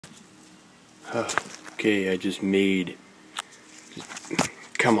Okay, I just made...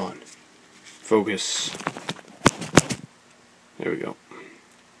 Come on. Focus. There we go.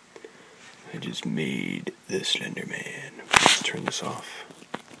 I just made the Slender Man. Let's turn this off.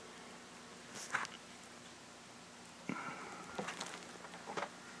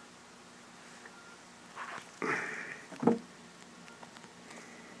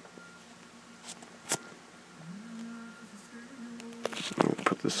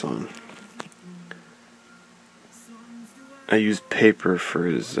 Put this on. I used paper for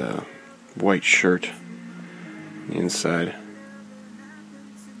his white shirt on the inside.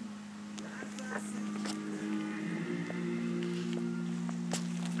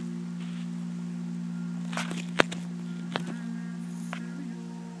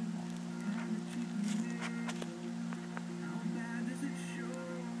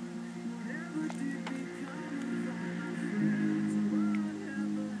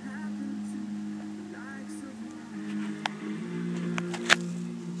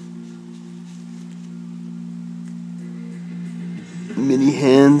 Mini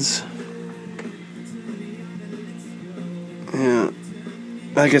hands. Yeah,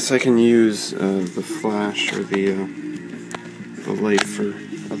 I guess I can use the flash or the light for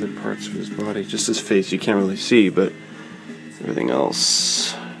other parts of his body. Just his face you can't really see, but everything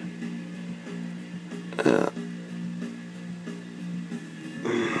else.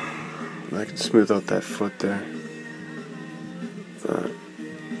 I can smooth out that foot there. But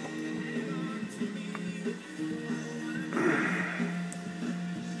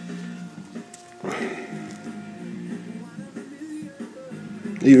I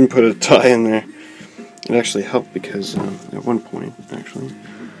even put a tie in there. It actually helped because at one point, actually,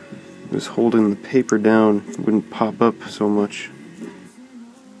 it was holding the paper down. It wouldn't pop up so much.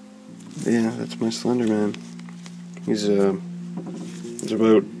 But yeah, that's my Slender Man. He's about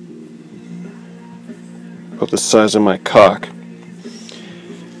the size of my cock.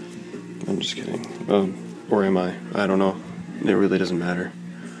 I'm just kidding. Or am I? I don't know. It really doesn't matter.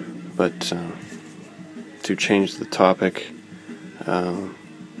 But to change the topic,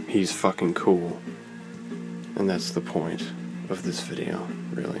 he's fucking cool. And that's the point of this video,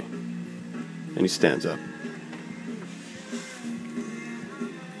 really. And he stands up.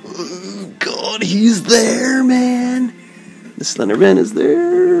 Oh, God, he's there, man! The Slender Man is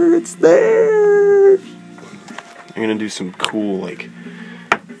there! It's there! I'm gonna do some cool, like,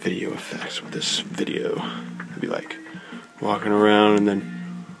 video effects with this video. I'd be like, walking around and then...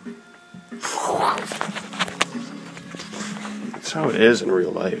 That's how it is in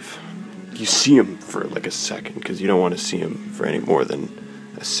real life. You see him for like a second because you don't want to see him for any more than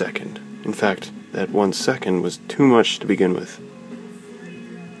a second. In fact, that 1 second was too much to begin with.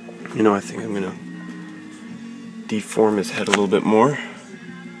 You know, I think I'm gonna deform his head a little bit more.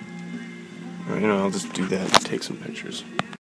 Or, you know, I'll just do that and take some pictures.